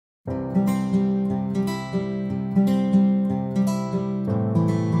Hi.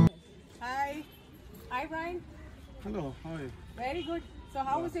 Hi, Brian. Hello, how are you? Very good. So,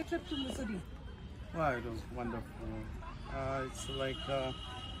 how was your trip to Missouri? Wow, it was wonderful. It's like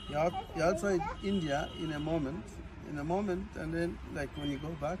you're outside India in a moment, and then like when you go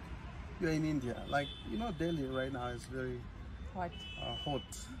back, you're in India. Like Delhi right now is very What? hot.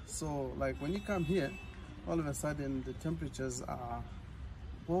 So like when you come here, all of a sudden the temperatures are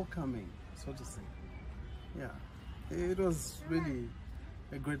welcoming, so to say. Yeah, it was really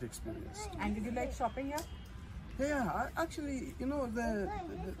a great experience. And did you like shopping here? Yeah, actually, the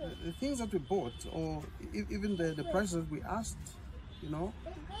things that we bought, or even the prices that we asked,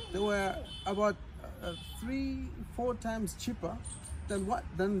 they were about 3-4 times cheaper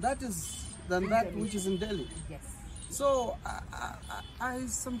than that which is in Delhi. Yes. So I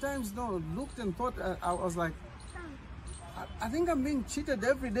sometimes looked and thought, I was like, I think I'm being cheated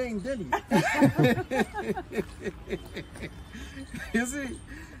every day in Delhi. You see,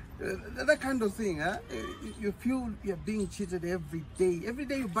 that kind of thing, huh? You feel you're being cheated every day. Every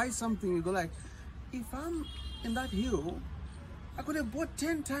day you buy something, you go like, if I'm in that hill, I could have bought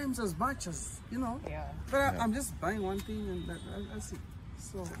 10 times as much as, Yeah. But I'm just buying one thing and that's it.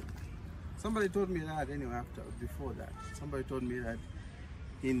 So somebody told me that anyway, before that. Somebody told me that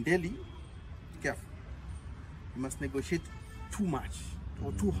in Delhi, careful, you must negotiate too much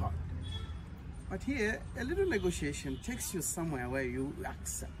or too hard. But here, a little negotiation takes you somewhere where you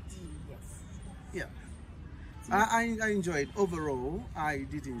accept. Yes. Yeah. I enjoyed. Overall, I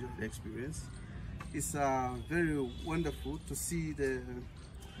did enjoy the experience. It's very wonderful to see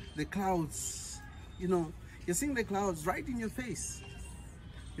the clouds. You're seeing the clouds right in your face.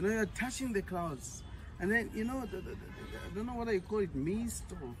 You're touching the clouds. And then, I don't know what you call it, mist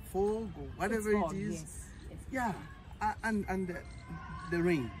or fog or whatever Fog, it is. yes. Yeah, and the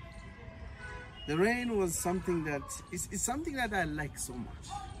rain. The rain was something that is something that I like so much.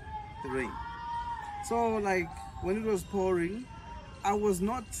 The rain. So like when it was pouring, I was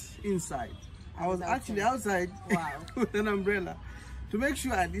not inside. I was actually outside. Wow. With an umbrella to make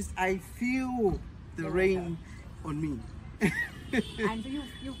sure at least I feel the rain on me. And so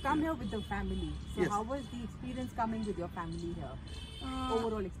you come here with the family. So Yes. how was the experience coming with your family here?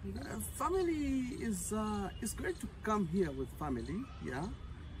 Overall experience? Family is great to come here with family. Yeah.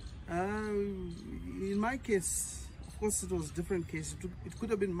 In my case, of course, it was a different case. It could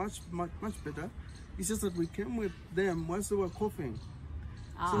have been much better. It's just that we came with them once they were coughing.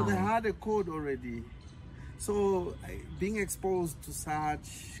 So they had a cold already. So being exposed to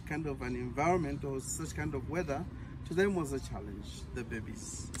such kind of an environment or such kind of weather, to them was a challenge, the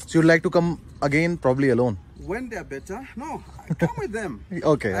babies. So you'd like to come again, probably alone? When they're better, no, I come with them.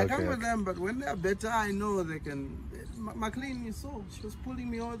 Okay, I come with them, but when they're better, I know they can. McLean, you saw, she was pulling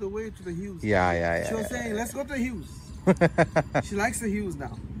me all the way to the hills. Yeah. She was saying, let's go to the hills. She likes the hills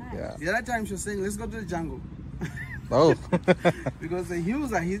now. Nice. Yeah. The other time she was saying, let's go to the jungle. Oh. Because the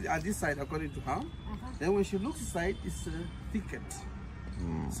hills are this side, according to her. Then when she looks aside, it's a thicket.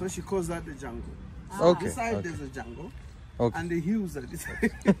 So she calls that the jungle. Okay. This side Okay. there's a jungle. Okay. And the hills are this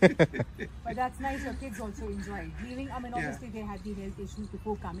side. But that's nice. Your kids also enjoyed leaving. I mean, obviously they had the health issues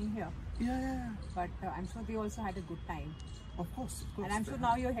before coming here, Yeah. but I'm sure they also had a good time. Of course. And I'm sure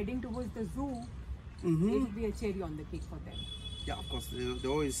now you're heading towards the zoo. Mm-hmm. It will be a cherry on the cake for them. Yeah, of course. They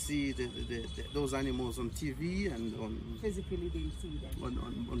always see those animals on TV and Physically, they'll see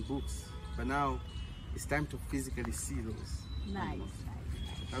them. on books. But now it's time to physically see those. Nice. animals.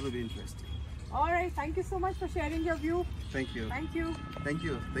 That will be interesting. All right. Thank you so much for sharing your view. Thank you. Thank you. Thank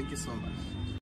you. Thank you so much.